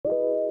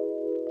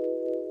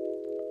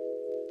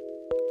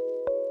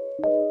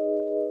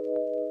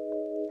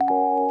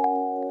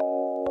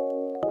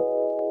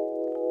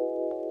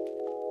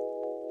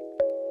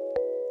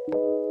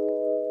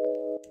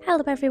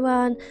Hello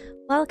everyone,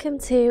 welcome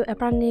to a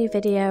brand new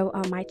video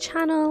on my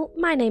channel.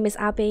 My name is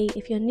Abby.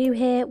 If you're new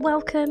here,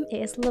 welcome.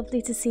 It is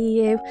lovely to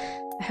see you.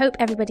 I hope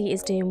everybody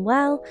is doing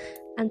well,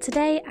 and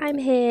today I'm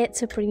here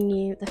to bring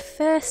you the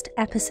first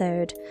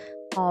episode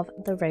of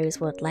the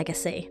Rosewood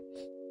Legacy.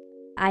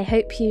 I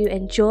hope you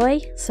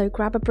enjoy, so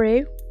grab a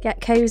brew,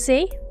 get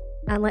cozy,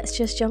 and let's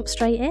just jump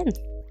straight in.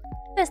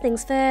 First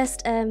things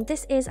first,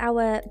 this is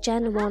our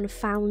Gen 1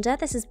 founder.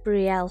 This is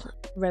Brielle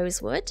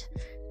Rosewood.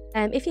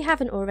 If you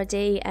haven't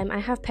already, I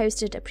have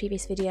posted a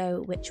previous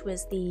video which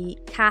was the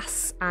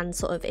CAS and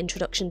sort of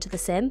introduction to the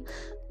sim.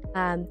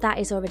 That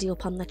is already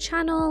up on the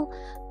channel.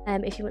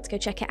 If you want to go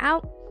check it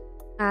out,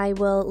 I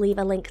will leave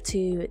a link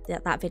to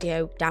that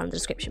video down in the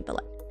description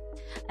below.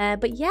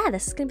 But yeah,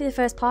 this is going to be the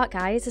first part,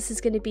 guys. This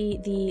is going to be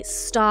the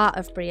start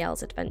of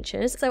Brielle's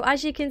adventures. So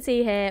as you can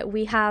see here,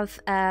 we have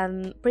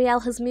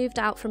Brielle has moved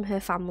out from her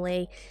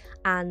family,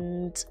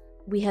 and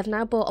we have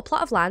now bought a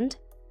plot of land.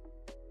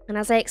 And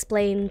as I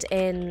explained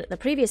in the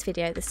previous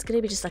video, this is going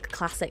to be just like a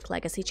classic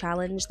legacy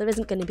challenge. There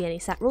isn't going to be any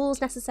set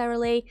rules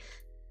necessarily,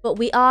 but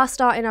we are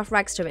starting off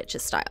rags to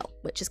riches style,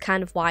 which is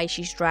kind of why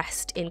she's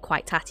dressed in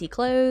quite tatty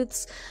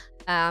clothes.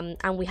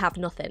 And we have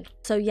nothing.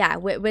 So yeah,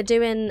 we're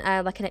doing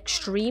like an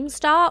extreme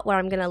start where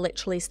I'm going to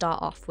literally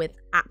start off with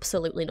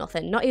absolutely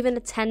nothing. Not even a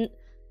tent,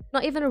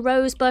 not even a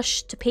rose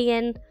bush to pee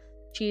in.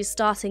 She's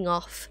starting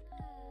off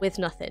with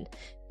nothing.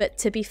 But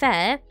to be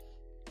fair,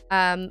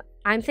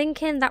 I'm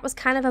thinking that was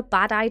kind of a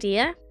bad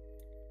idea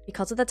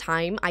because of the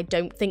time. I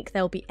don't think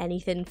there'll be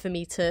anything for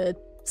me to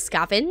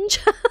scavenge.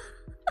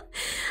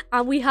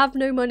 And we have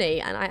no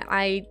money,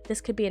 and this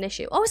could be an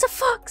issue. Oh, it's a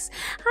fox!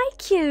 Hi,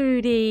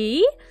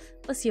 cutie!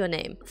 What's your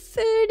name?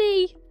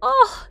 Fernie!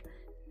 Oh,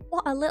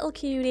 what a little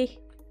cutie.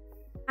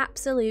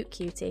 Absolute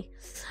cutie.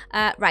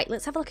 Right,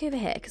 let's have a look over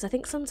here, because I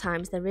think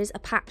sometimes there is a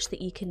patch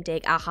that you can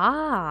dig.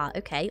 Aha!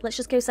 Okay, let's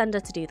just go send her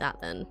to do that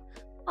then.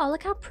 Oh,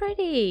 look how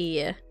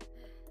pretty!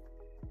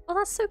 Oh,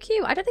 that's so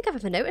cute. I don't think I've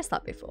ever noticed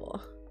that before.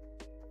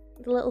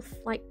 The little,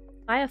 like,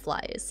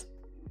 fireflies.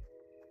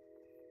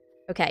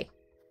 Okay.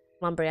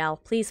 Come on,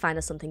 Brielle. Please find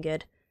us something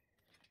good.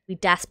 We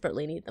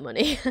desperately need the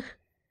money.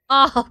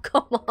 Oh,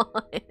 come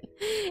on.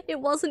 It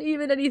wasn't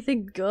even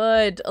anything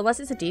good. Unless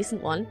it's a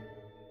decent one.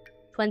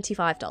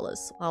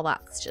 $25. Well,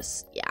 that's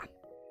just, yeah.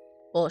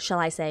 Or shall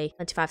I say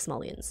 25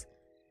 simoleons.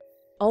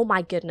 Oh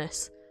my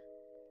goodness.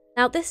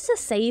 Now, this is a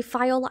save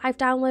file that I've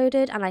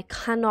downloaded, and I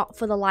cannot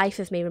for the life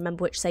of me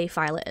remember which save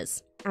file it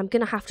is. I'm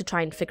going to have to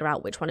try and figure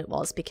out which one it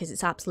was because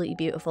it's absolutely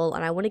beautiful,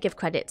 and I want to give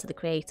credit to the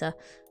creator.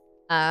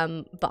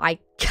 But I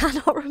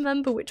cannot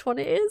remember which one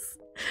it is.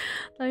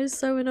 That is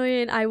so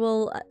annoying. I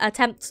will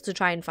attempt to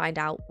try and find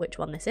out which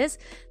one this is.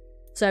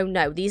 So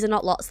no, these are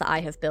not lots that I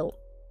have built.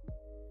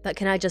 But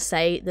can I just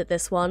say that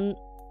this one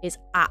is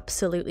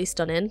absolutely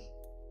stunning.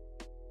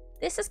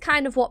 This is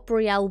kind of what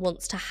Brielle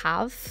wants to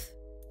have.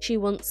 She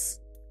wants...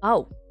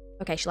 Oh,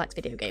 okay, she likes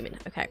video gaming.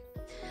 Okay.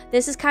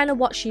 This is kind of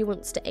what she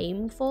wants to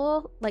aim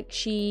for. Like,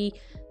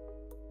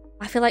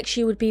 I feel like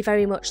she would be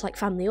very much like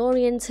family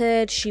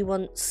oriented. She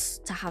wants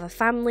to have a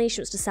family,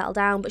 she wants to settle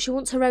down, but she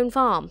wants her own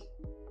farm.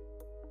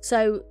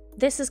 So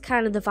this is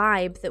kind of the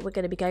vibe that we're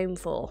going to be going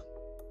for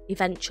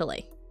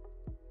eventually.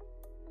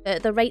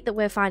 At the rate that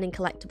we're finding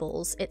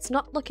collectibles, it's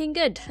not looking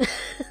good.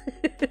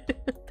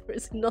 There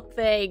is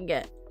nothing.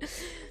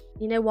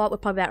 You know what? We're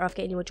probably better off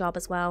getting you a job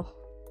as well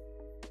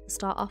to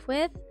start off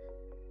with.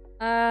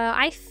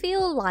 I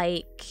feel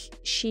like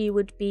she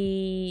would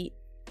be...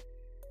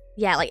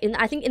 Yeah, like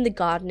I think in the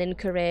gardening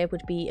career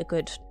would be a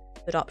good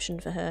option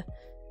for her.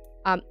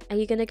 Are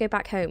you gonna go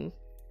back home?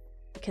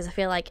 Because I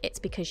feel like it's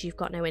because you've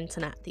got no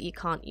internet that you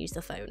can't use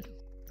the phone.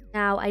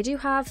 Now I do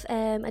have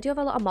a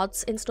lot of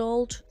mods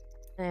installed,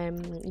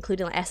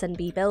 including like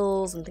SNB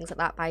bills and things like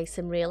that by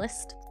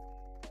SimRealist.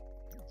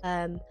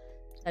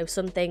 So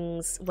some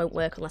things won't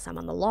work unless I'm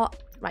on the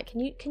lot. Right, can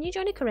you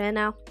join a career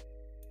now?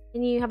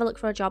 Can you have a look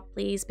for a job,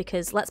 please?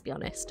 Because let's be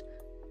honest,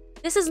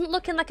 this isn't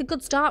looking like a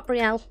good start,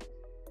 Brielle.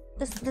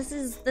 This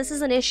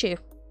is an issue.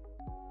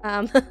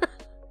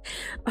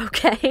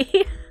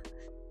 Okay.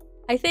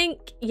 I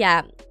think,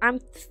 yeah, I'm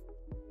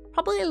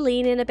probably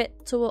leaning a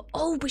bit toward...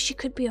 Oh, but she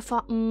could be a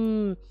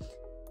farm.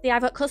 See,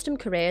 I've got custom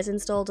careers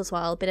installed as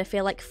well, but I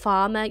feel like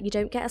farmer, you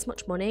don't get as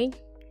much money.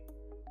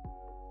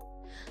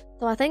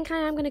 So I think I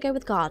am going to go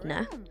with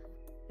gardener,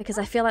 because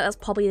I feel like that's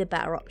probably the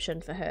better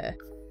option for her.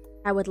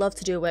 I would love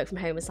to do a work from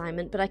home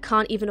assignment, but I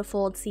can't even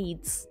afford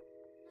seeds.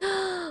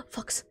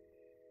 Fox.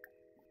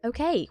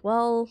 Okay,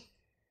 well,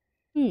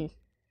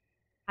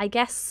 I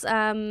guess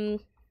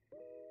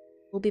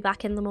we'll be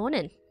back in the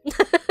morning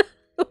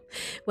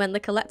when the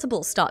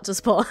collectibles start to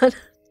spawn.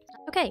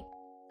 Okay,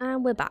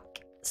 and we're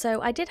back.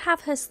 So I did have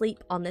her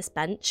sleep on this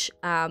bench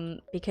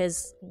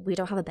because we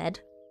don't have a bed.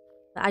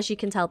 But as you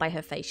can tell by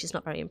her face, she's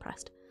not very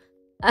impressed.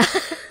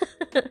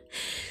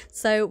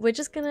 So we're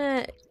just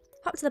gonna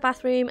pop to the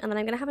bathroom, and then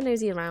I'm gonna have a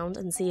nosy around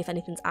and see if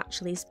anything's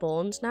actually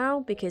spawned now,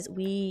 because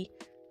we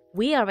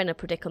are in a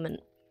predicament.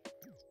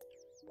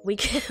 We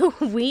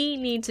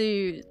need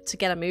to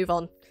get a move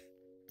on.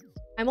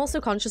 I'm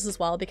also conscious as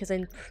well because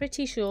I'm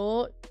pretty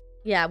sure,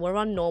 yeah, we're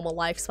on normal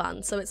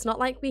lifespan. So it's not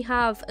like we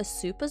have a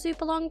super,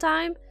 super long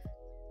time,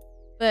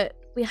 but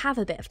we have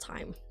a bit of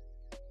time.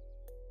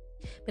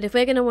 But if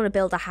we're going to want to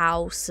build a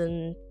house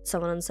and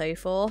so on and so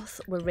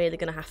forth, we're really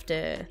going to have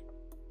to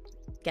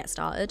get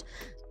started.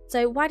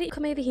 So why don't you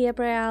come over here,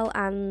 Brielle,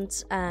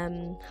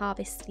 and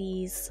harvest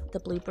the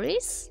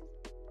blueberries?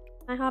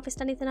 Can I harvest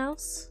anything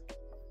else?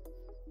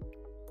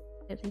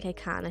 I don't think I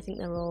can. I think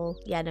they're all...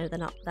 Yeah, no, they're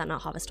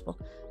not harvestable.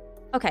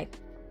 Okay.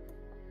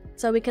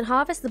 So we can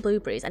harvest the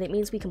blueberries, and it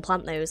means we can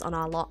plant those on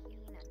our lot.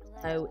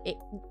 So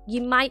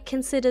you might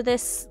consider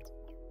this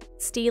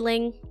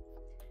stealing.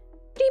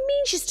 What do you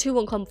mean she's too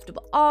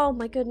uncomfortable? Oh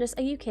my goodness,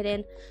 are you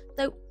kidding?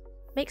 So,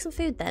 make some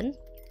food then.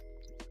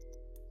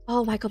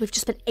 Oh my god, we've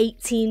just spent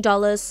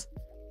 $18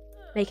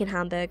 making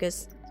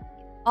hamburgers.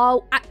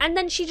 Oh, and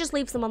then she just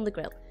leaves them on the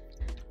grill.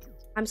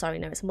 I'm sorry,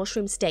 no, it's a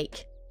mushroom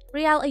steak.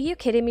 Brielle, are you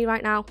kidding me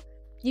right now?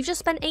 You've just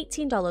spent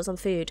 $18 on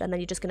food and then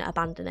you're just going to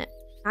abandon it.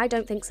 I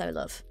don't think so,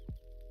 love.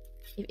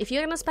 If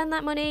you're going to spend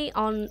that money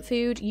on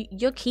food,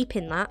 you're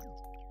keeping that.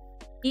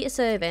 Eat a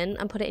serving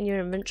and put it in your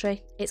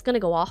inventory. It's going to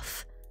go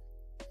off.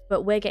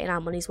 But we're getting our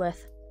money's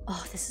worth.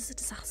 Oh, this is a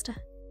disaster.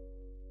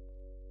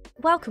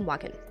 Welcome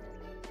wagon.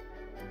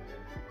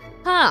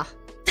 Ah.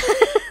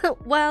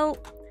 Well,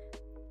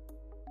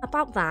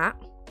 about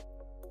that,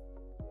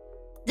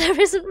 there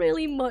isn't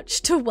really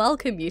much to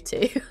welcome you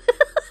to.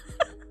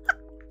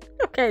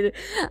 Okay,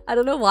 I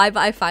don't know why,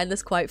 but I find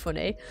this quite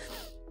funny.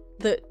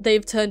 That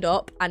they've turned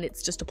up and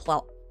it's just a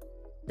plot.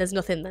 There's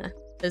nothing there.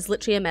 There's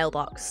literally a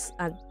mailbox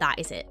and that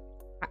is it.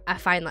 I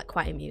find that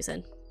quite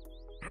amusing.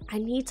 I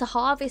need to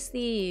harvest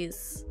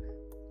these.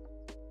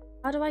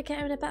 How do I get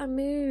her in a better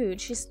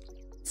mood? She's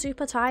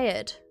super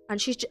tired.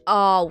 And she's just...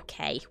 Oh,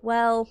 okay,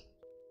 well...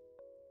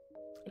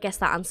 I guess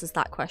that answers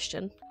that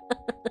question.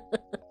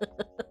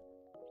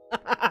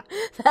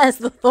 There's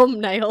the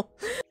thumbnail.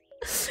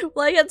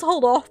 Well, I get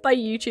told off by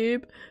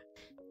YouTube.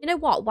 You know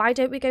what? Why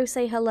don't we go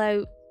say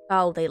hello?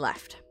 Oh, they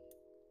left.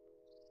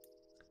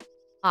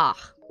 Ah.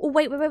 Oh,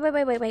 wait. Brielle,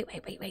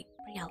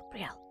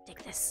 dig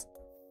this.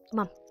 Come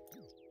on.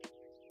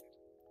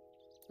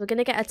 We're going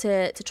to get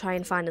her to try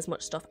and find as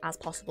much stuff as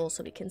possible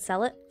so we can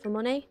sell it for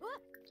money.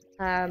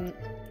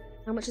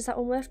 How much is that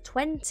one worth?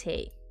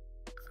 20.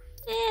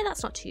 Yeah,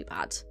 that's not too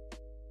bad.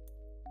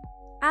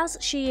 As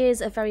she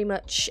is a very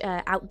much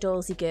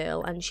outdoorsy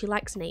girl and she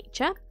likes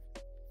nature,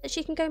 that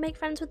she can go make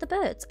friends with the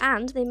birds.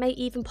 And they may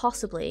even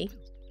possibly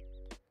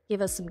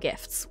give us some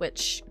gifts,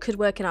 which could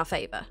work in our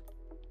favour.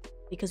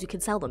 Because we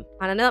can sell them.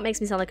 And I know that makes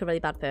me sound like a really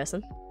bad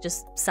person,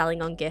 just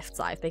selling on gifts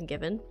that I've been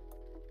given.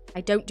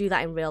 I don't do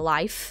that in real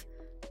life.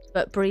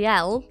 But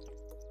Brielle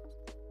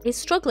is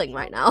struggling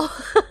right now.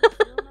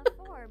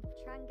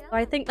 So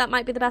I think that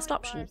might be the best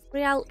option.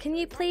 Brielle, can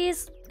you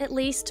please at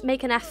least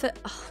make an effort?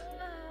 Oh.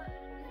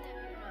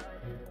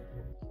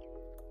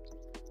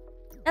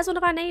 There's one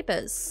of our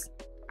neighbours.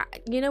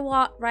 You know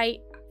what,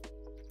 right?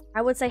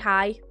 I would say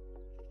hi,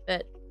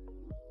 but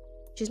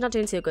she's not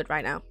doing too good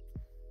right now.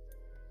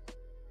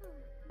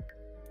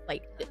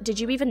 Like, did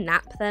you even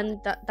nap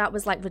then? That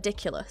was like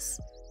ridiculous.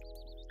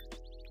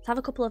 Let's have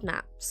a couple of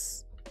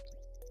naps.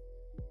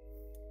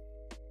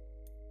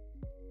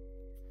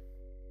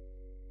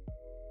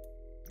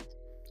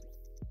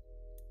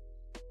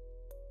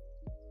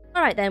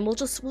 All right then, we'll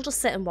just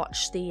sit and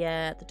watch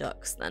the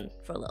ducks then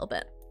for a little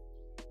bit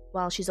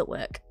while she's at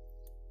work.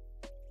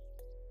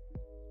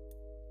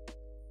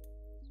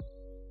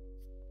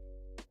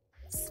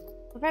 It's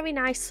a very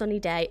nice sunny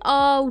day.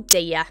 Oh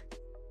dear.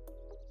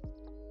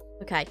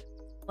 Okay.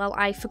 Well,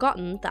 I've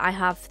forgotten that I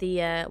have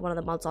the one of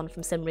the mods on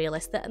from Sim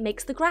Realist that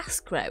makes the grass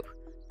grow.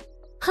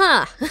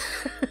 Huh.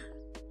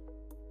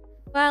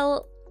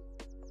 Well,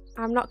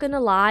 I'm not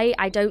gonna lie.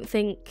 I don't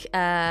think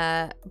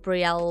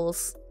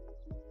Brielle's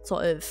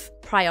sort of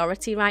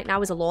priority right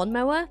now is a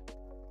lawnmower.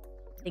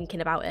 Thinking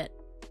about it.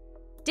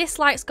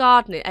 Dislikes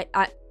gardening.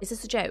 Is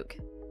this a joke?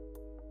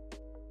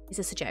 Is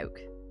this a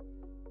joke?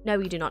 No,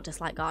 you do not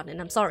dislike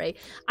gardening. I'm sorry.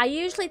 I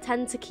usually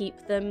tend to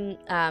keep them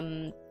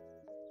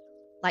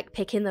like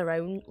picking their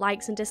own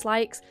likes and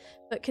dislikes,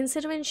 but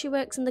considering she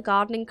works in the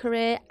gardening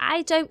career,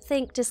 I don't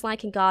think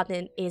disliking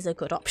gardening is a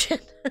good option.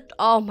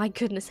 Oh my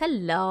goodness,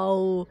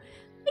 hello.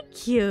 Hi,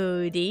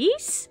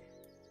 cuties.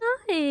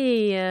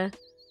 Hi.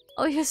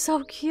 Oh, you're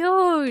so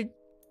cute.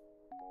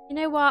 You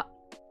know what?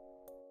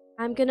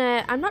 I'm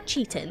not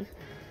cheating.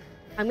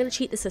 I'm gonna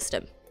cheat the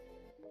system.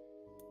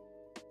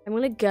 I'm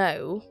gonna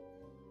go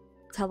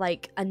to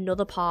like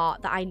another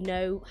part that I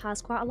know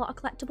has quite a lot of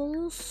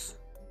collectibles.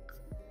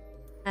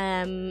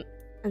 And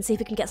see if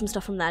we can get some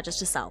stuff from there just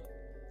to sell.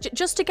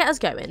 Just to get us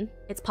going.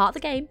 It's part of the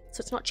game,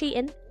 so it's not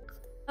cheating.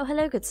 Oh,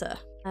 hello, good sir.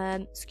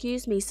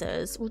 Excuse me,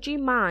 sirs. Would you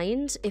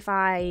mind if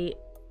I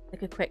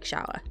take a quick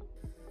shower?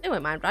 They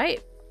won't mind,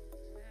 right?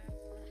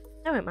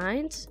 They won't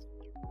mind.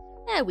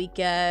 There we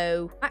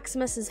go.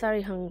 Maximus is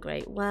very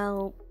hungry.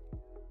 Well,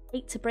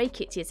 hate to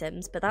break it to you,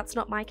 Sims, but that's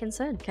not my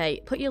concern.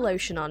 Okay, put your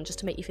lotion on just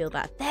to make you feel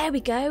better. There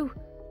we go.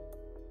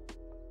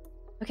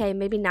 Okay,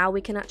 maybe now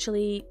we can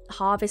actually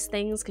harvest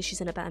things because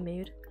she's in a better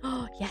mood.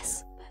 Oh,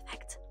 yes.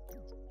 Perfect.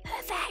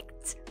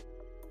 Perfect.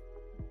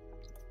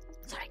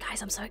 Sorry,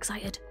 guys. I'm so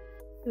excited.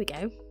 Here we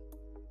go.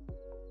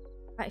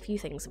 Quite a few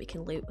things that we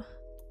can loot.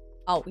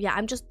 Oh, yeah.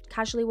 I'm just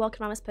casually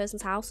walking around this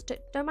person's house.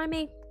 Don't mind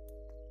me.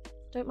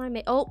 Don't mind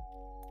me. Oh,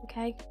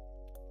 okay.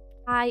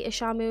 Hi,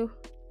 Ishamu.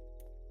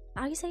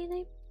 How do you say your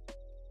name?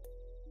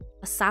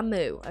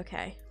 Asamu.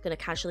 Okay. Gonna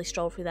casually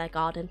stroll through their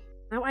garden.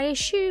 Now, I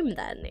assume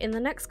then, in the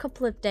next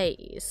couple of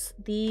days,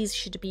 these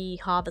should be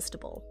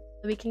harvestable.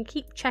 So we can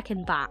keep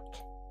checking back.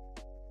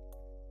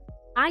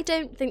 I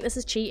don't think this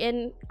is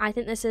cheating. I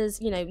think this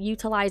is, you know,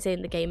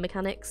 utilising the game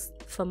mechanics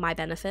for my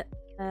benefit.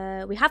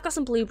 We have got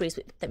some blueberries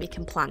that we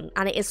can plant,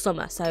 and it is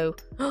summer, so...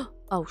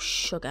 Oh,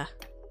 sugar.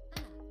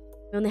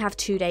 We only have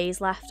 2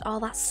 days left. Oh,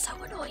 that's so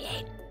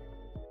annoying.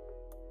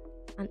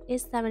 And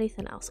is there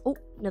anything else? Oh,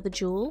 another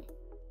jewel.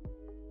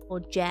 Or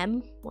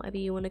gem, whatever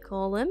you want to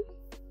call them.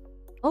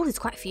 Oh, there's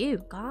quite a few.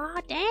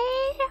 God damn.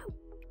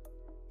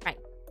 Right,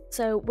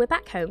 so we're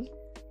back home.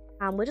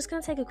 And we're just going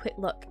to take a quick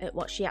look at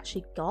what she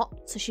actually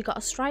got. So she got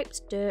a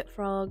striped dirt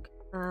frog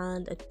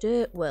and a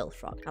dirt whirl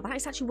frog. Now that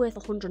is actually worth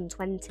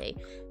 120.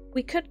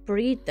 We could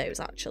breed those,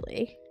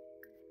 actually.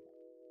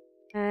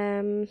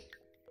 Oh,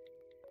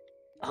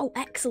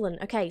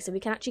 excellent. Okay, so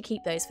we can actually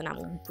keep those for now.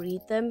 We'll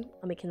breed them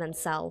and we can then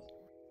sell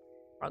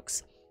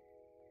frogs.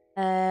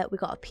 We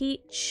got a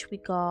peach. We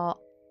got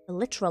a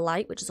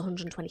literalite, which is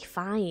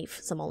 125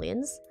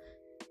 simoleons.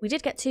 We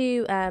did get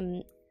 2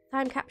 time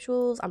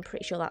capsules. I'm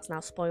pretty sure that's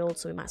now spoiled,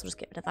 so we might as well just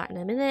get rid of that in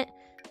a minute.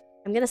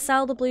 I'm going to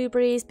sell the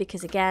blueberries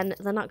because, again,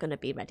 they're not going to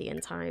be ready in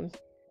time.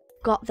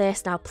 Got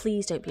this. Now,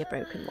 please don't be a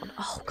broken one.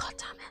 Oh, god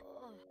damn it.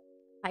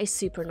 That is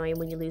super annoying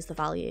when you lose the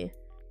value.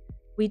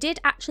 We did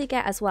actually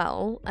get as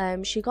well,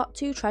 she got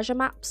 2 treasure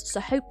maps, so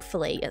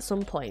hopefully at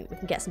some point we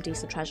can get some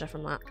decent treasure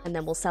from that, and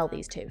then we'll sell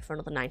these 2 for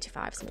another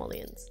 95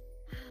 simoleons.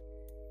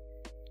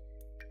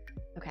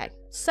 Okay,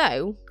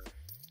 so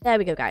there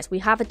we go, guys. We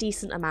have a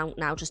decent amount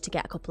now just to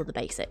get a couple of the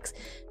basics.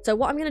 So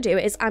what I'm going to do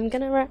is we're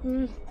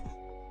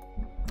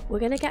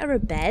going to get her a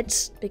bed,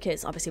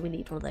 because obviously we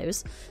need one of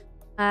those.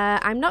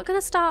 I'm not going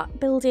to start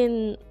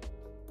building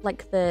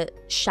like the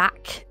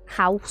shack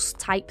house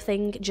type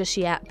thing just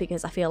yet,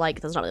 because I feel like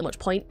there's not really much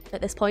point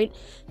at this point,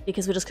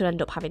 because we're just going to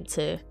end up having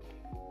to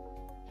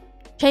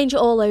change it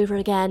all over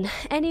again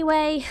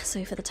anyway.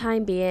 So for the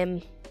time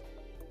being,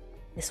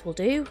 this will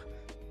do.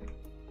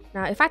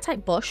 Now if I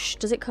type bush,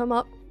 does it come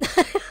up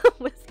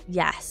with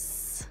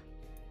yes?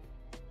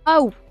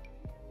 Oh,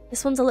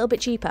 this one's a little bit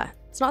cheaper.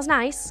 It's not as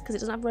nice because it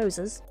doesn't have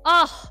roses.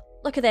 Oh,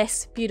 look at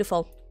this,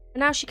 beautiful.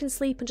 And now she can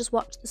sleep and just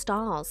watch the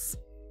stars.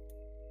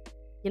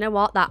 You know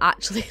what? That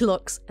actually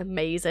looks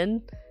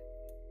amazing.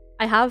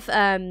 I have,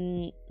 I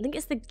think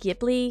it's the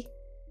Ghibli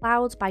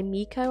clouds by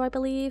Miko, I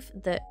believe,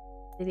 that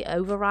the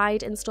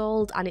override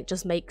installed, and it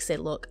just makes it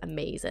look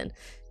amazing.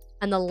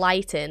 And the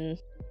lighting,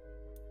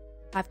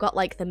 I've got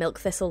like the milk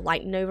thistle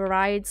lighting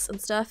overrides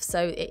and stuff,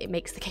 so it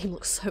makes the game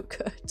look so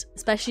good.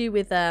 Especially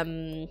with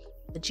the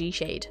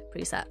G-Shade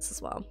presets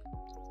as well.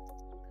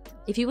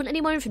 If you want any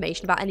more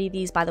information about any of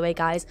these, by the way,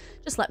 guys,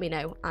 just let me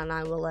know and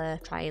I will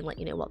try and let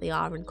you know what they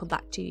are and come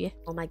back to you.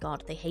 Oh my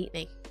god, they hate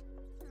me.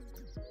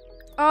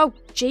 Oh,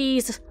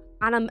 jeez.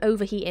 And I'm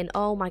overheating.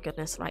 Oh my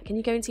goodness. Right, can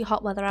you go into your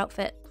hot weather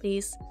outfit,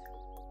 please?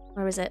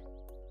 Where is it?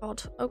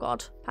 God. Oh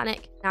god.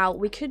 Panic. Now,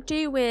 we could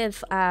do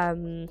with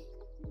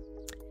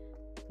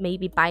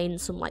maybe buying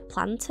some like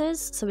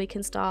planters so we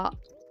can start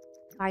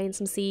buying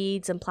some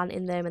seeds and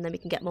planting them, and then we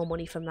can get more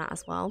money from that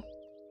as well.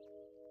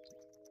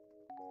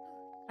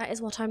 That is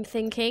what I'm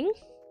thinking.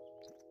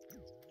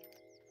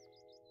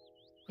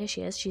 Here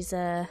she is. She's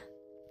oh,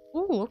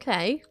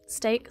 okay.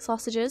 Steak,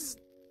 sausages.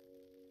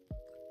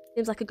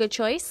 Seems like a good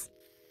choice.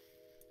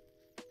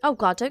 Oh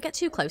god, don't get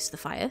too close to the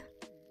fire.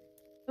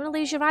 Don't want to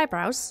lose your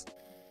eyebrows.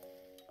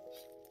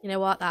 You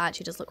know what? That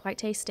actually does look quite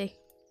tasty.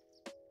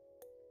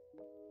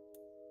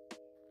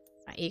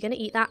 Right, are you going to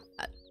eat that?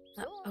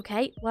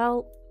 Okay,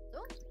 well...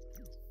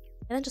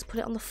 and then just put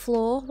it on the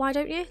floor. Why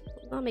don't you?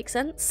 That makes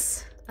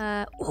sense.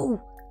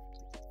 Ooh.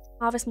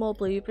 Harvest more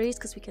blueberries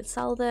because we can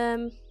sell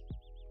them.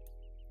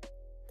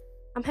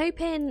 I'm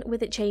hoping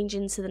with it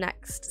changing to the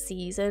next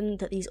season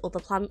that these other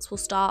plants will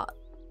start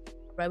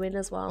growing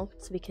as well,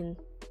 so we can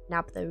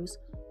nab those.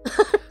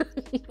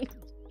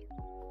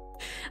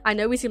 I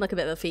know we seem like a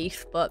bit of a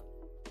thief, but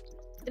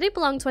it did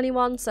belong to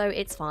anyone, so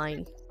it's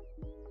fine.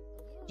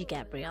 You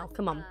get Brielle.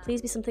 Come on,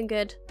 please be something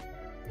good.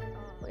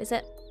 What is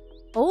it?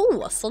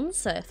 Oh, a sun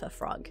surfer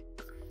frog.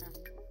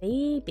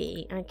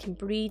 Maybe I can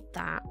breed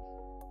that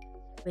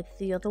with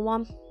the other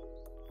one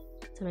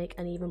to make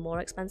an even more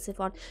expensive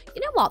one.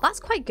 You know what?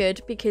 That's quite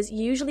good, because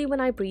usually when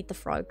I breed the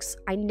frogs,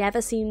 I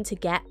never seem to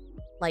get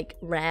like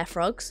rare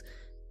frogs.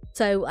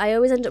 So I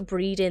always end up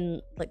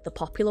breeding like the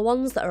popular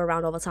ones that are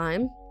around all the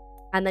time,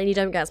 and then you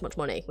don't get as much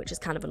money, which is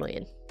kind of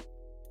annoying.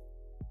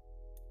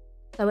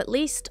 So at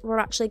least we're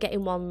actually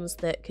getting ones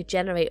that could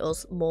generate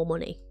us more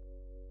money.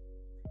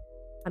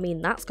 I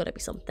mean, that's got to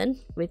be something.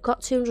 We've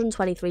got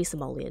 223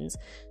 simoleons.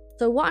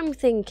 So what I'm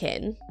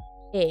thinking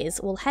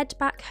is we'll head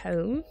back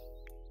home.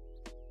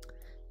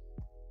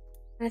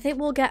 I think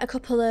we'll get a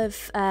couple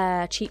of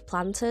cheap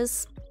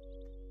planters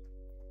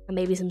and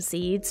maybe some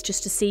seeds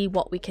just to see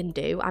what we can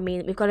do. I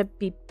mean, we've got to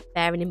be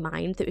bearing in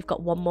mind that we've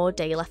got one more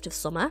day left of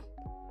summer.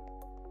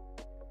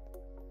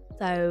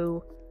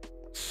 So,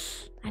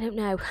 I don't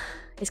know.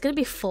 It's going to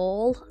be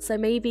fall, so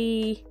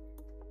maybe...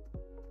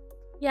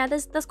 Yeah,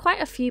 there's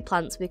quite a few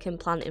plants we can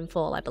plant in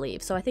fall, I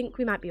believe. So I think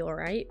we might be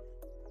alright.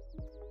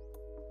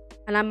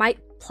 And I might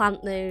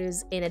plant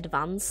those in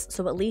advance,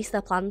 so at least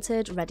they're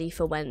planted, ready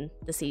for when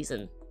the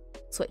season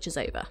switches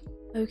over.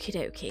 Okie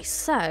dokie,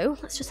 so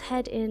let's just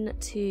head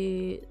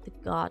into the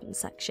garden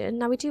section.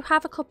 Now we do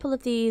have a couple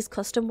of these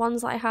custom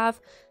ones that I have.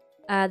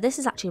 This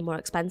is actually more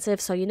expensive,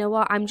 so you know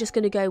what? I'm just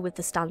going to go with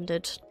the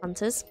standard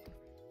planters.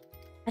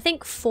 I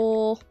think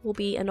 4 will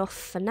be enough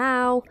for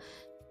now.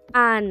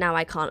 And now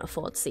I can't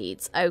afford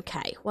seeds.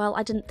 Okay, well,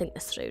 I didn't think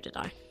this through, did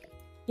I?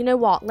 You know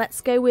what?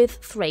 Let's go with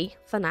 3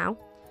 for now.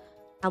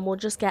 And we'll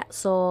just get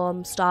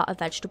some starter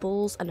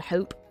vegetables and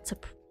hope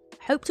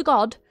to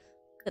God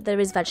that there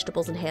is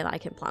vegetables in here that I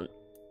can plant.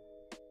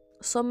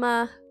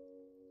 Summer.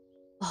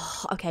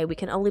 Oh, okay, we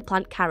can only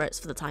plant carrots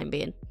for the time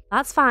being.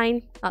 That's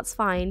fine. That's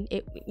fine.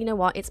 You know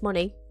what? It's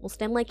money. We'll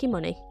still make you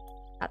money.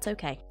 That's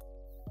okay.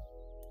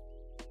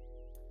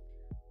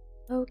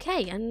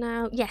 Okay, and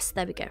now... Yes,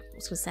 there we go. I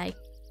was going to say.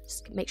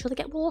 Just make sure they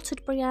get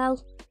watered, Brielle.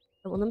 I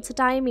don't want them to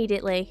die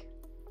immediately.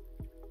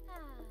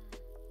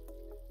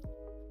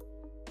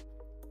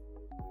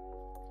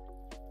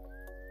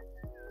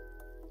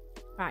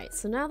 Right,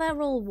 so now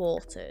they're all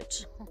watered.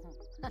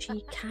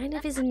 She kind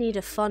of is in need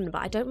of fun,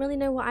 but I don't really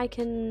know what I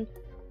can...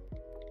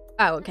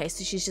 Oh, okay,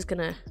 so she's just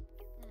gonna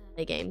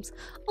play games.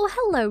 Oh,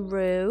 hello,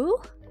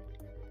 Rue.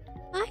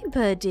 Hi,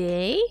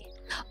 buddy.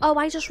 Oh,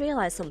 I just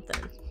realised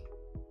something.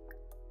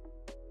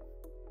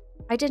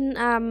 I didn't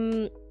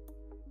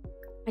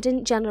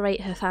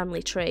generate her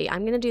family tree.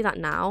 I'm gonna do that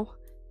now.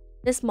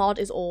 This mod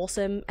is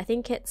awesome. I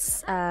think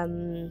it's,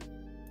 oh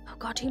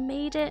god, who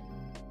made it?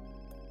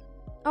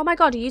 Oh my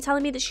god, are you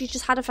telling me that she's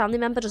just had a family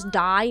member just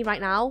die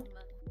right now?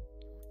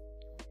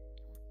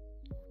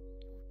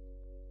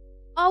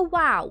 Oh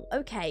wow,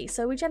 okay,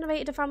 so we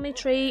generated a family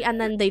tree and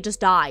then they just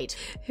died.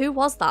 Who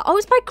was that? Oh,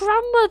 it's my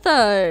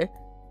grandmother!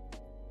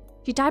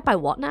 She died by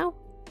what now?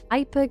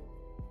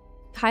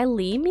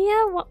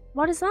 Hypokalemia?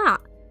 What is that?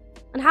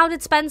 And how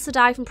did Spencer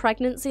die from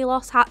pregnancy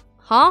loss?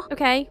 Huh?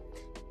 Okay.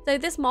 So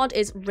this mod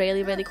is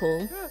really, really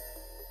cool.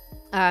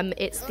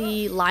 It's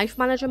the Life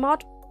Manager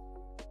mod.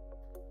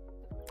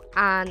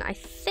 And I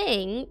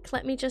think,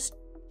 let me just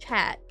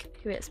check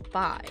who it's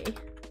by.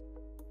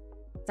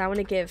 I want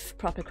to give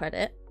proper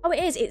credit. Oh,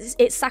 it is.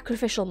 It's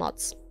sacrificial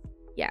mods.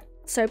 Yeah.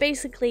 So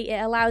basically,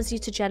 it allows you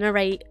to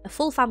generate a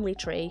full family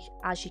tree,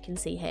 as you can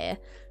see here.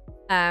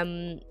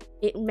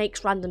 It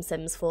makes random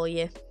sims for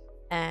you,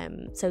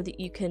 so that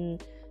you can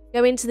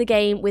go into the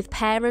game with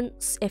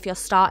parents if you're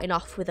starting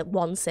off with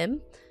one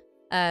sim,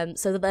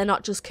 so that they're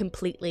not just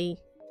completely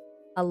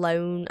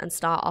alone and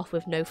start off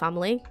with no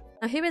family.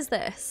 Now, who is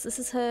this? This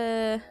is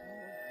her...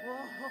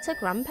 It's her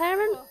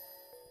grandparent?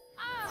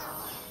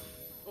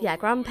 Yeah,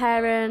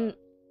 grandparent.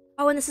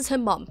 Oh, and this is her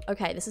mum.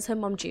 Okay, this is her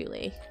mum,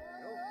 Julie.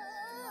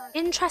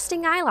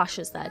 Interesting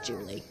eyelashes there,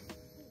 Julie.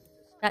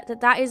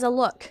 That is a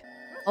look.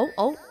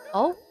 Oh.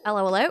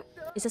 Hello.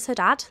 Is this her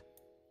dad?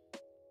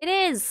 It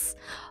is.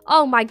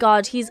 Oh my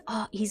god, he's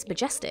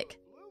majestic.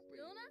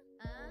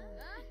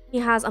 He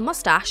has a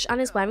mustache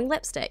and is wearing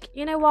lipstick.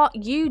 You know what?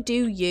 You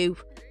do you.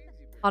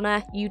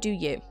 Connor, you do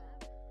you.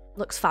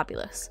 Looks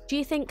fabulous. Do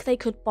you think they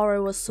could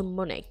borrow us some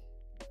money?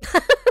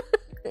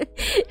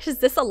 Is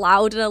this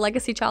allowed in a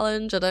legacy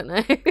challenge? I don't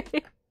know.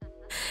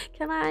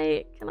 Can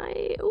I?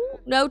 Ooh,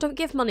 no, don't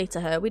give money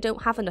to her. We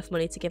don't have enough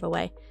money to give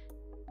away.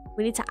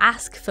 We need to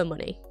ask for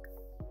money.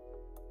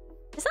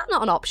 Is that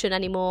not an option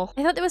anymore?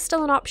 I thought there was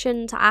still an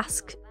option to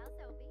ask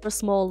for a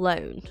small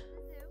loan.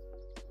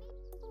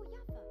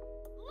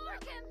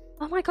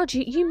 Oh my god,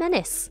 you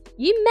menace.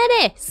 You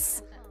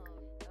menace!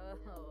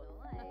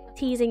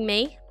 Teasing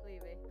me.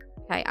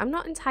 Okay, I'm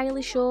not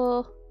entirely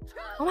sure.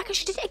 Oh my god,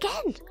 she did it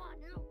again!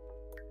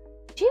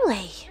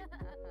 Julie!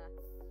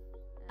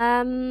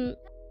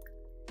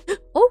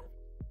 Oh!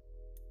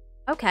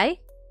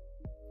 Okay.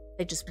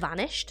 They just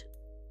vanished.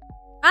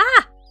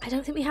 Ah! I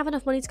don't think we have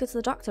enough money to go to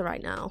the doctor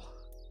right now.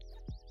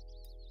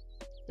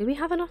 Do we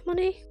have enough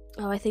money?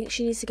 Oh, I think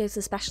she needs to go to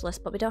the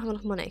specialist, but we don't have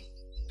enough money.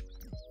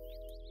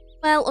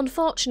 Well,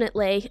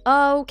 unfortunately.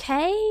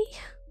 Okay.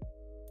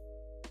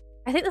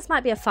 I think this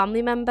might be a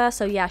family member,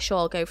 so yeah, sure,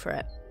 I'll go for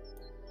it.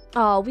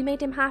 Oh, we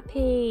made him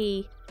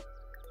happy.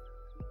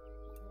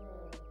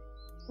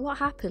 What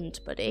happened,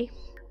 buddy?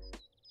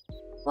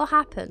 What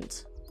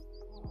happened?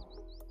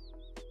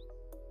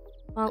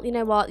 Well, you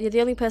know what? You're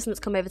the only person that's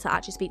come over to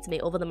actually speak to me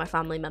other than my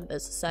family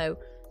members, so...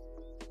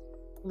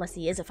 Unless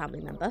he is a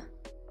family member.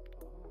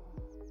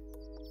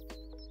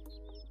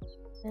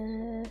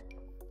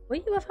 Were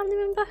you a family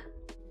member?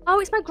 Oh,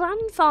 it's my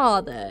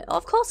grandfather. Oh,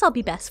 of course I'll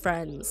be best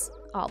friends.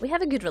 Oh, we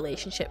have a good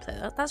relationship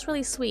though. That's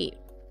really sweet.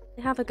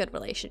 We have a good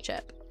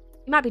relationship.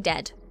 might be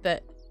dead,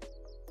 but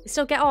you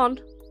still get on.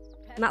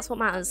 And that's what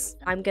matters.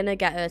 I'm gonna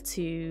get her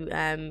to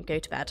go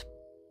to bed.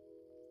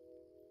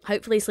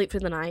 Hopefully sleep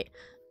through the night.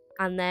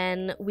 And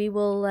then we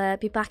will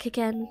be back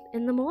again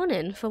in the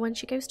morning for when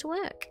she goes to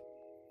work.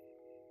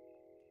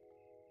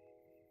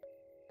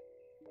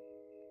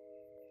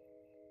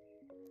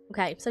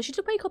 Okay, so she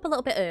did wake up a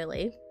little bit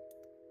early.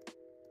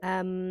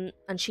 And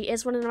she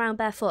is running around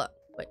barefoot,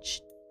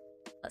 which,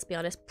 let's be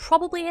honest,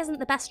 probably isn't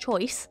the best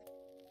choice.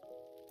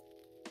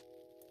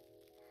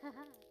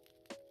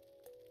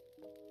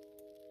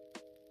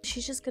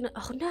 She's just gonna...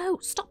 Oh no,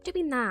 stop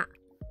doing that.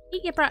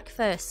 Eat your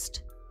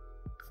breakfast.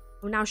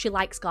 Oh, now she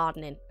likes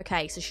gardening.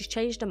 Okay, so she's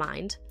changed her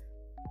mind.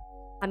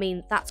 I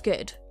mean, that's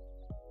good.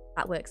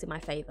 That works in my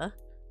favour.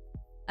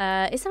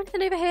 Is there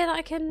anything over here that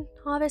I can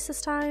harvest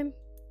this time?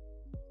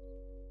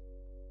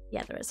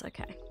 Yeah, there is.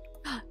 Okay.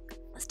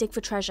 Let's dig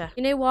for treasure.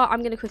 You know what? I'm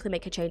going to quickly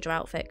make her change her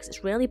outfit because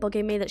it's really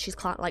bugging me that she's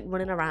like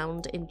running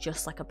around in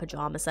just like a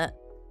pyjama set.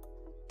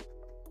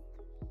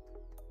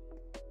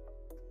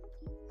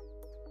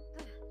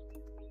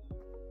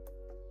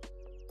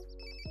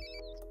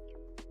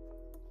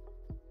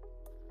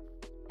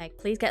 Okay,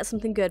 please get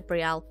something good,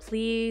 Brielle.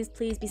 Please,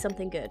 please be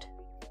something good.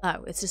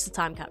 Oh, it's just a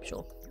time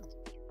capsule.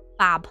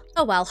 Fab.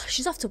 Oh well,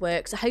 she's off to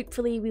work, so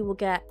hopefully we will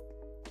get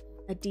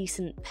a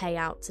decent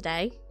payout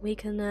today. We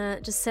can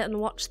just sit and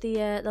watch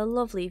the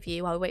lovely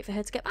view while we wait for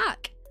her to get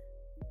back.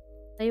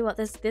 Tell you what,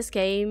 this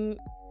game,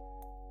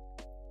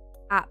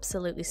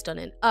 absolutely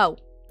stunning. Oh,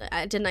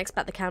 I didn't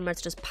expect the camera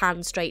to just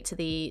pan straight to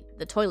the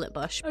toilet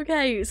bush.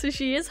 Okay, so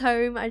she is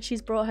home and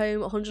she's brought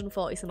home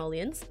 140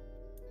 simoleons,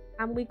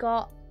 and we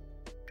got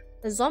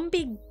a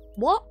zombie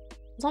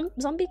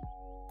zombie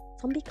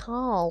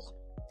Carl,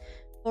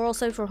 or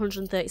also for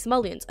 130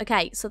 simoleons.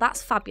 Okay, so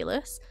that's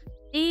fabulous.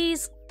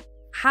 These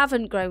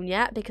haven't grown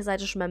yet because I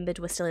just remembered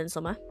we're still in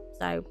summer,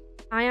 so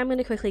I am going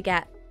to quickly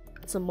get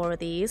some more of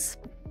these,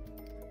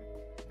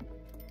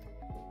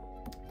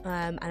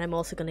 and I'm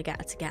also going to get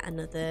her to get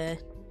another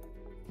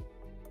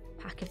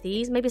pack of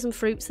these, maybe some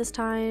fruits this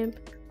time,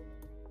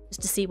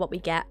 just to see what we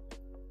get.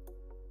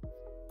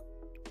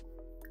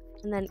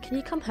 And then can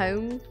you come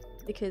home,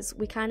 because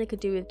we kind of could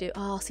do with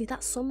oh, see,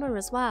 that's summer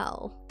as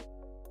well.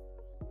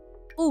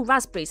 Oh,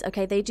 raspberries.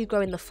 Okay, they do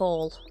grow in the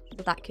fall,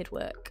 so that could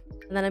work.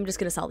 And then I'm just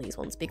going to sell these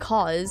ones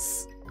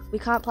because we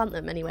can't plant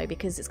them anyway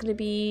because it's going to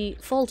be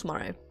fall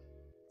tomorrow.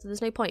 So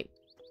there's no point.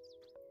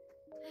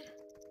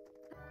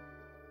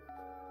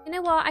 You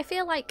know what? I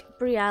feel like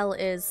Brielle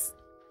is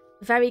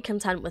very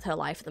content with her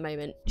life at the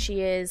moment.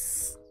 She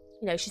is,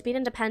 you know, she's been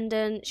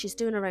independent. She's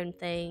doing her own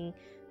thing.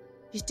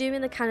 She's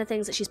doing the kind of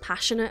things that she's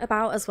passionate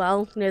about as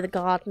well. You know, the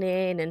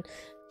gardening, and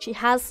she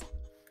has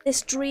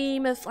this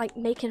dream of like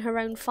making her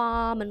own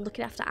farm and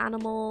looking after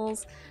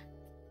animals.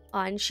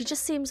 And she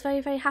just seems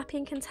very, very happy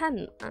and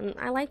content, and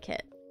I like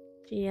it.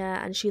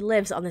 And she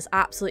lives on this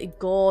absolutely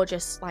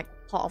gorgeous like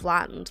plot of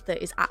land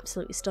that is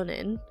absolutely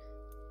stunning.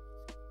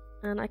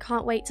 And I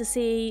can't wait to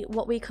see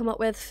what we come up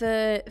with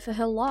for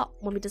her lot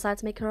when we decide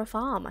to make her a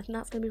farm. I think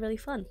that's going to be really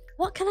fun.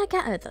 What can I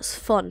get her that's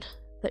fun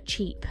but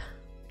cheap?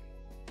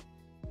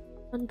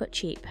 Fun but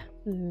cheap.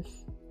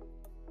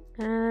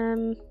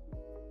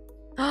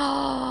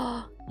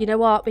 Oh, you know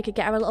what? We could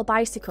get her a little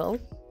bicycle.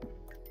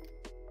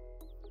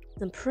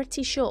 I'm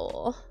pretty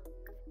sure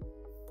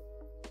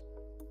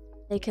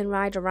they can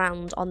ride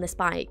around on this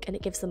bike and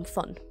it gives them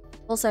fun.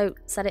 Also,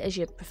 set it as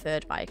your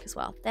preferred bike as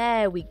well.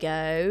 There we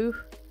go.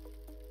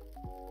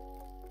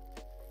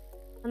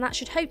 And that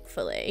should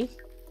hopefully...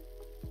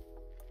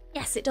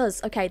 Yes, it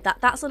does. Okay,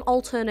 that's an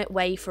alternate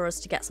way for us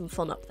to get some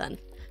fun up then.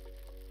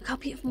 Look how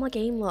beautiful my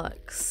game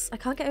looks. I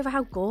can't get over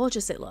how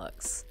gorgeous it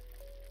looks.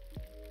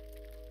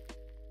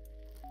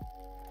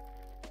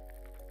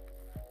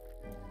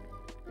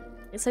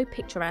 It's so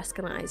picturesque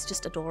and it's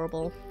just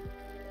adorable.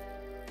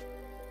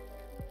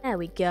 There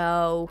we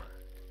go.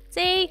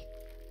 See?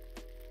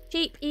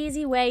 Cheap,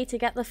 easy way to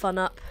get the fun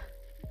up.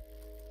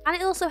 And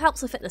it also helps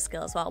the fitness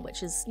skill as well,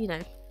 which is, you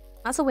know,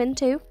 that's a win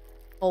too.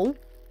 Oh,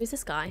 who's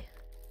this guy?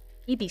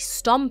 He be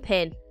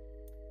stomping.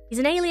 He's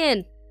an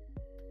alien.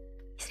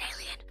 He's an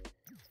alien.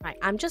 Right,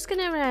 I'm just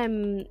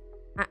gonna,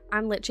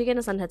 I'm literally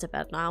gonna send her to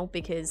bed now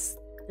because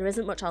there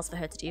isn't much else for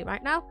her to do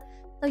right now.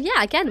 So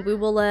yeah, again, we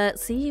will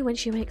see you when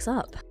she wakes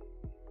up.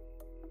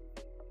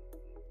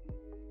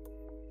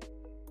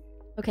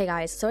 Okay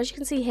guys, so as you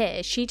can see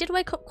here, she did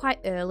wake up quite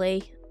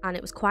early and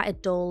it was quite a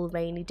dull,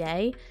 rainy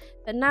day.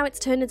 But now it's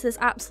turned into this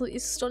absolutely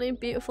stunning,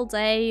 beautiful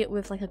day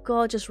with like a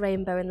gorgeous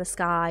rainbow in the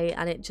sky,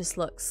 and it just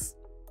looks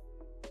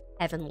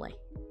heavenly.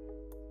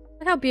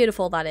 Look how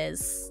beautiful that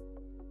is.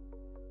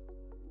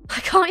 I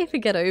can't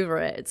even get over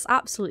it. It's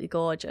absolutely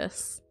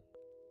gorgeous.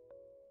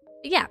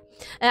 But yeah,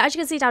 as you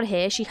can see down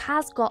here, she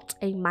has got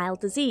a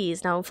mild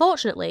disease. Now,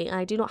 unfortunately,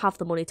 I do not have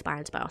the money to buy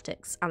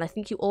antibiotics, and I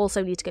think you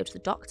also need to go to the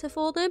doctor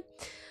for them.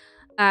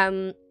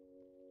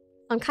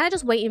 I'm kind of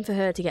just waiting for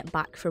her to get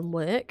back from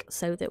work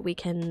so that we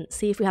can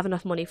see if we have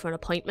enough money for an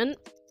appointment.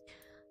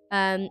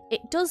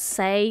 It does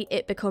say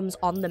it becomes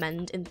on the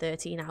mend in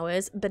 13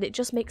 hours, but it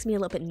just makes me a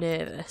little bit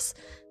nervous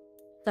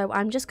So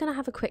I'm just going to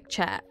have a quick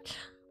check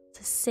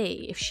to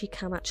see if she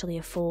can actually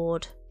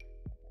afford...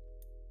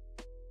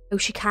 Oh,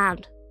 she can.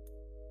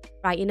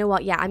 Right, you know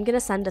what? Yeah, I'm going to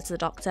send her to the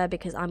doctor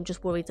because I'm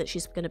just worried that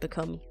she's going to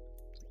become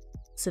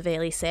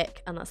severely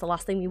sick, and that's the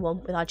last thing we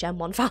want with our Gen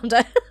 1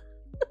 founder.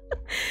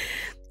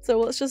 So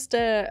let's just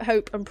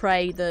hope and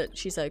pray that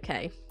she's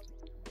okay.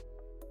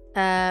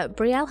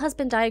 Brielle has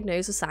been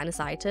diagnosed with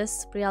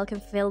sinusitis. Brielle can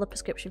fill the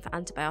prescription for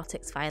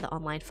antibiotics via the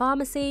online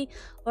pharmacy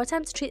or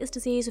attempt to treat this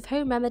disease with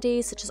home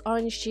remedies such as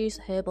orange juice,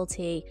 herbal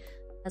tea,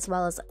 as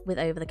well as with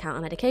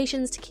over-the-counter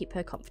medications to keep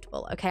her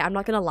comfortable. Okay, I'm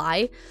not going to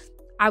lie.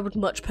 I would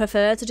much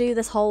prefer to do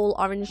this whole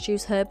orange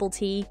juice, herbal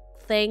tea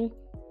thing,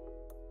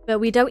 but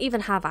we don't even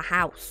have a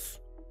house.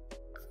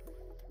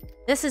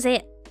 This is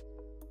it.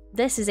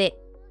 This is it.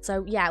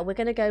 So yeah, we're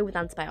going to go with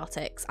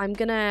antibiotics. I'm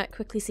going to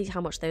quickly see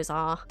how much those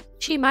are.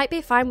 She might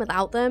be fine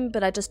without them,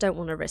 but I just don't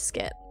want to risk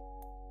it.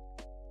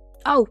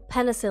 Oh,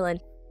 penicillin.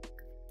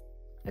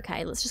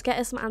 Okay, let's just get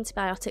her some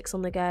antibiotics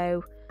on the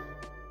go.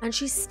 And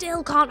she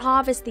still can't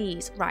harvest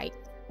these. Right.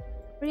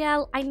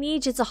 Brielle, I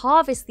need you to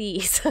harvest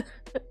these.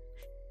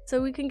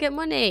 So we can get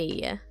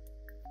money.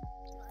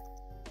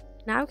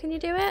 Now can you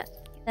do it?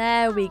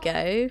 There we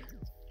go.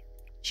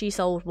 She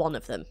sold one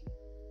of them.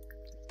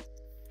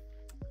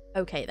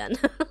 Okay then.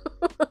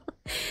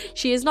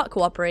 She is not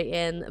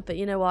cooperating, but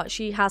you know what?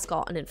 She has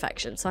got an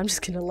infection, so I'm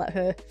just gonna let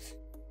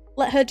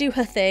her do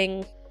her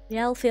thing.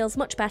 Brielle feels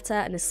much better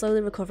and is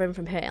slowly recovering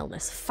from her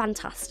illness.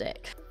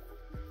 Fantastic.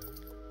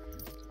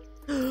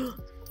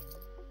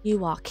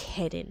 You are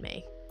kidding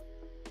me.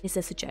 Is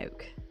this a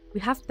joke? We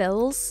have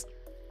bills.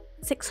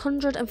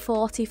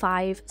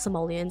 645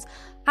 simoleons.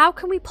 How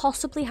can we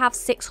possibly have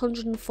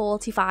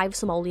 645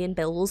 simoleon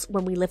bills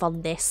when we live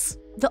on this?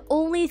 The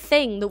only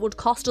thing that would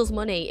cost us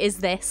money is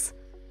this.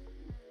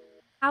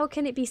 How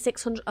can it be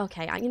 600?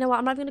 Okay, you know what?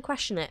 I'm not even going to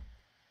question it.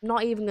 I'm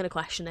not even going to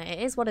question it.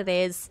 It is what it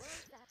is.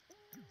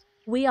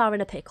 We are in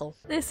a pickle.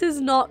 This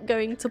is not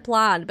going to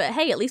plan, but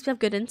hey, at least we have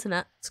good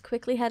internet. Let's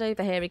quickly head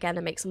over here again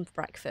and make some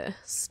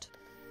breakfast.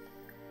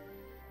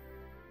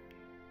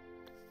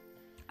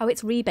 Oh,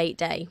 it's rebate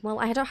day. Well,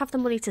 I don't have the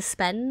money to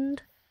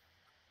spend.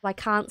 So I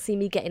can't see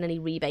me getting any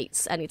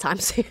rebates anytime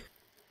soon.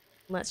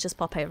 Let's just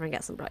pop over and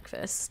get some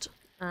breakfast.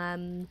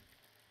 And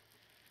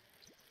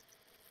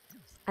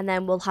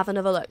then we'll have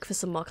another look for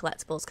some more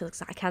collectibles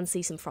because I can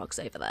see some frogs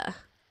over there.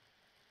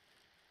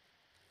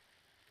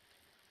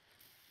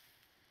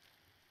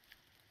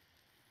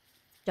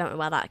 Don't know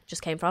where that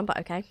just came from, but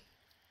okay.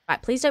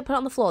 Right, please don't put it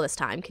on the floor this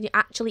time. Can you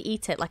actually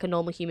eat it like a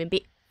normal human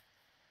being?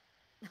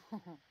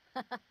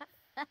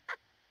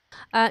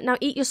 Now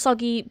eat your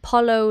soggy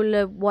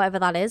pollo, whatever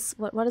that is.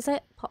 What is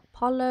it?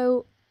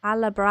 Pollo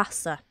alla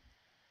brasa.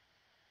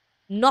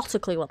 Not a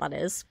clue what that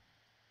is.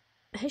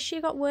 Has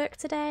she got work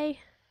today?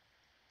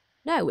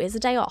 No, it's a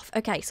day off.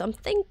 Okay, so I'm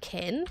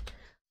thinking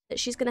that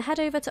she's going to head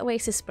over to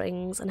Oasis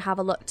Springs and have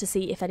a look to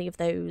see if any of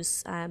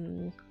those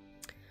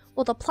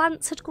other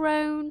plants had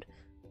grown,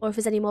 or if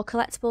there's any more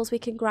collectibles we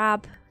can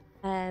grab.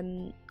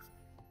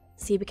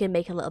 See if we can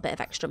make a little bit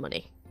of extra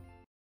money.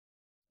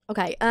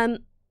 Okay,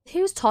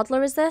 whose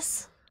toddler is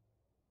this?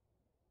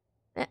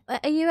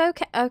 Are you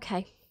okay?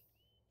 Okay.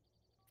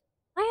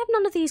 I have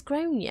none of these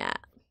grown yet.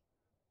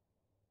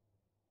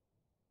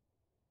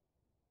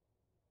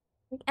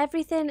 Like,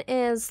 everything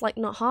is, like,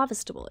 not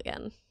harvestable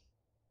again.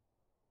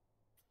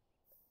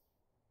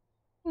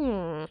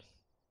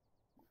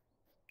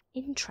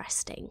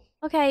 Interesting.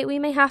 Okay, we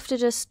may have to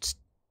just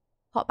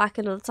pop back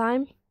another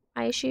time,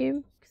 I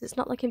assume, because it's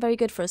not looking very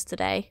good for us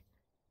today.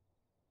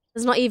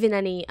 There's not even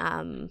any,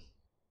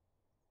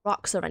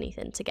 rocks or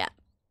anything to get.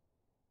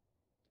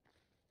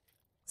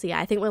 So yeah,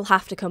 I think we'll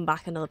have to come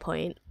back another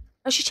point.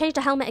 Oh, she changed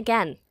her helmet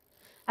again.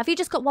 Have you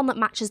just got one that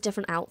matches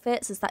different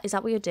outfits? Is that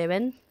what you're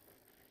doing?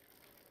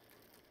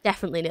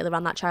 Definitely nearly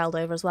ran that child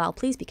over as well.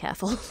 Please be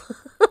careful.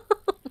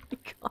 Oh my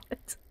god.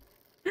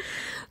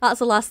 That's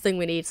the last thing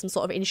we need, some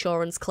sort of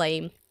insurance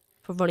claim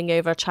for running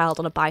over a child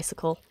on a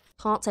bicycle.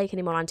 Can't take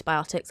any more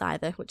antibiotics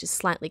either, which is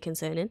slightly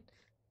concerning.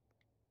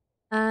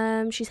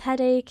 She's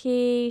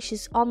headachy,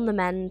 she's on the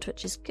mend,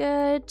 which is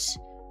good.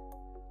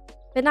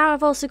 But now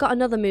I've also got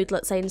another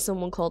moodlet saying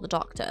someone called the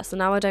doctor, so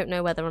now I don't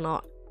know whether or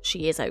not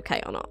she is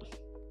okay or not.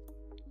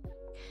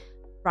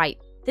 Right,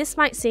 this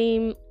might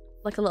seem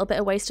like a little bit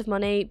of waste of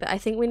money, but I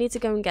think we need to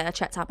go and get her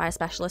checked out by a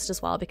specialist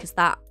as well, because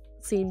that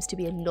seems to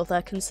be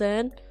another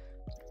concern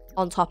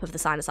on top of the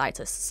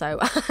sinusitis. So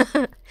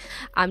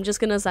I'm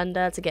just going to send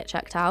her to get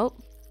checked out,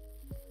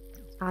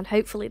 and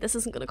hopefully this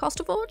isn't going to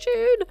cost a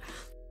fortune.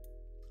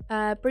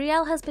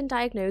 Brielle has been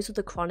diagnosed with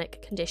a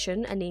chronic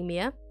condition,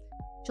 anemia.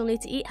 She'll need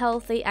to eat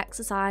healthy,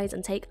 exercise,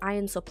 and take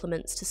iron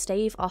supplements to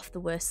stave off the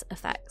worst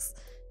effects.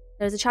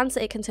 There is a chance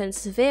that it can turn to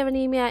severe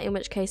anemia, in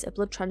which case a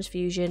blood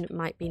transfusion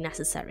might be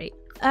necessary.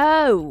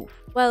 Oh,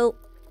 well,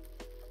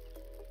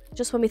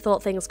 just when we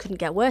thought things couldn't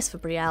get worse for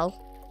Brielle,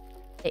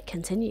 it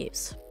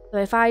continues. So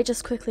if I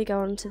just quickly go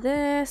on to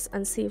this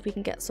and see if we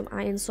can get some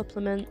iron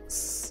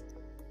supplements,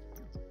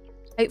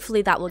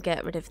 hopefully that will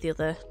get rid of the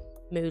other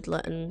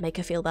moodlet and make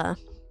her feel better.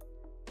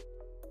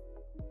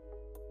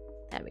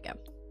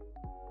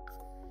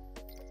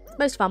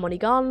 Most of our money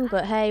gone,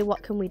 but hey,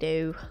 what can we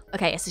do?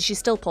 Okay, so she's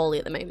still poorly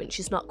at the moment.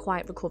 She's not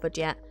quite recovered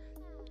yet.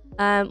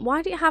 Why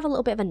don't you have a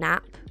little bit of a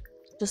nap?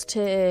 Just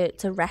to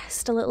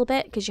rest a little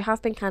bit, because you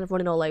have been kind of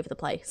running all over the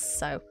place,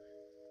 so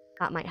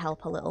that might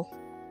help a little.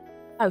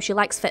 Oh, she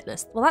likes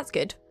fitness. Well, that's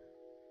good.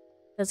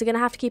 Because we're going to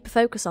have to keep a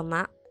focus on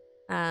that.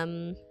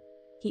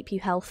 Keep you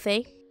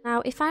healthy.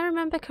 Now, if I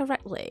remember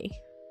correctly,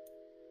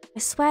 I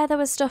swear there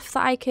was stuff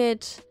that I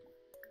could...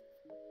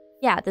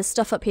 Yeah, there's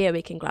stuff up here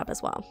we can grab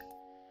as well.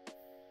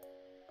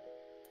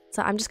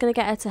 So I'm just going to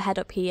get her to head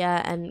up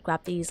here and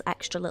grab these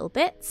extra little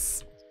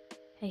bits.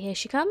 Okay, here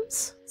she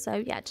comes.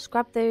 So yeah, just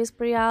grab those,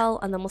 Brielle,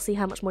 and then we'll see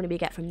how much money we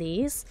get from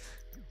these.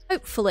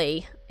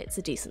 Hopefully, it's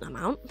a decent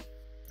amount.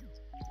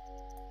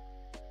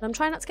 But I'm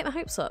trying not to get my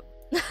hopes up.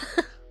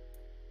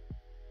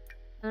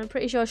 And I'm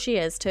pretty sure she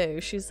is too.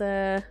 She's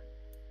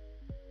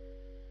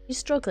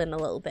struggling a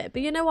little bit.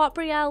 But you know what,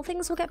 Brielle?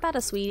 Things will get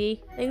better,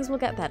 sweetie. Things will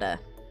get better.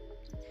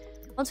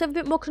 Once we have a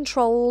bit more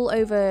control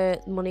over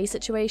the money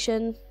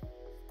situation,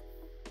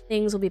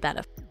 things will be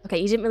better. Okay,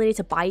 you didn't really need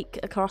to bike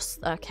across.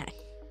 Okay.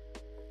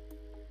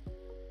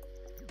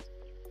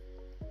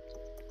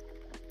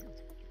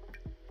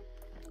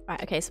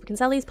 Right, okay, so we can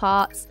sell these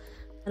parts.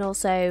 And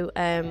also,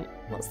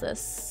 what's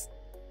this?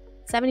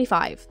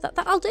 75.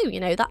 That'll do, you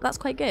know, that's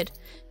quite good.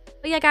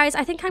 But yeah, guys,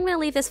 I think I'm going to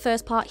leave this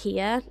first part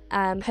here.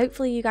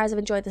 Hopefully you guys have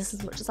enjoyed this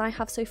as much as I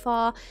have so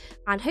far.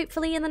 And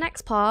hopefully in the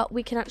next part,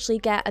 we can actually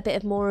get a bit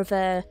of more of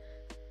a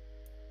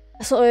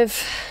sort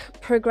of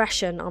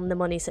progression on the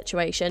money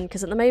situation.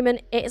 Because at the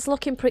moment, it's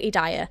looking pretty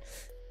dire.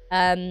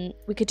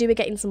 We could do with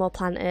getting some more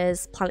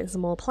planters, planting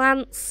some more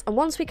plants. And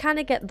once we kind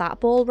of get that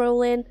ball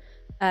rolling,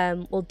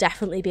 we'll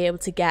definitely be able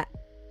to get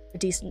a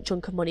decent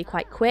chunk of money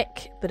quite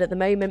quick. But at the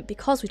moment,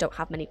 because we don't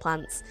have many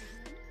plants,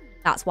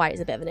 that's why it's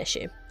a bit of an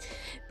issue.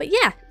 But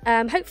yeah,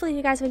 hopefully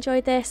you guys have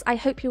enjoyed this. I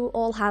hope you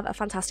all have a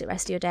fantastic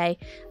rest of your day,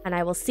 and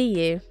I will see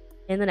you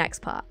in the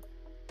next part.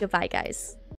 Goodbye, guys.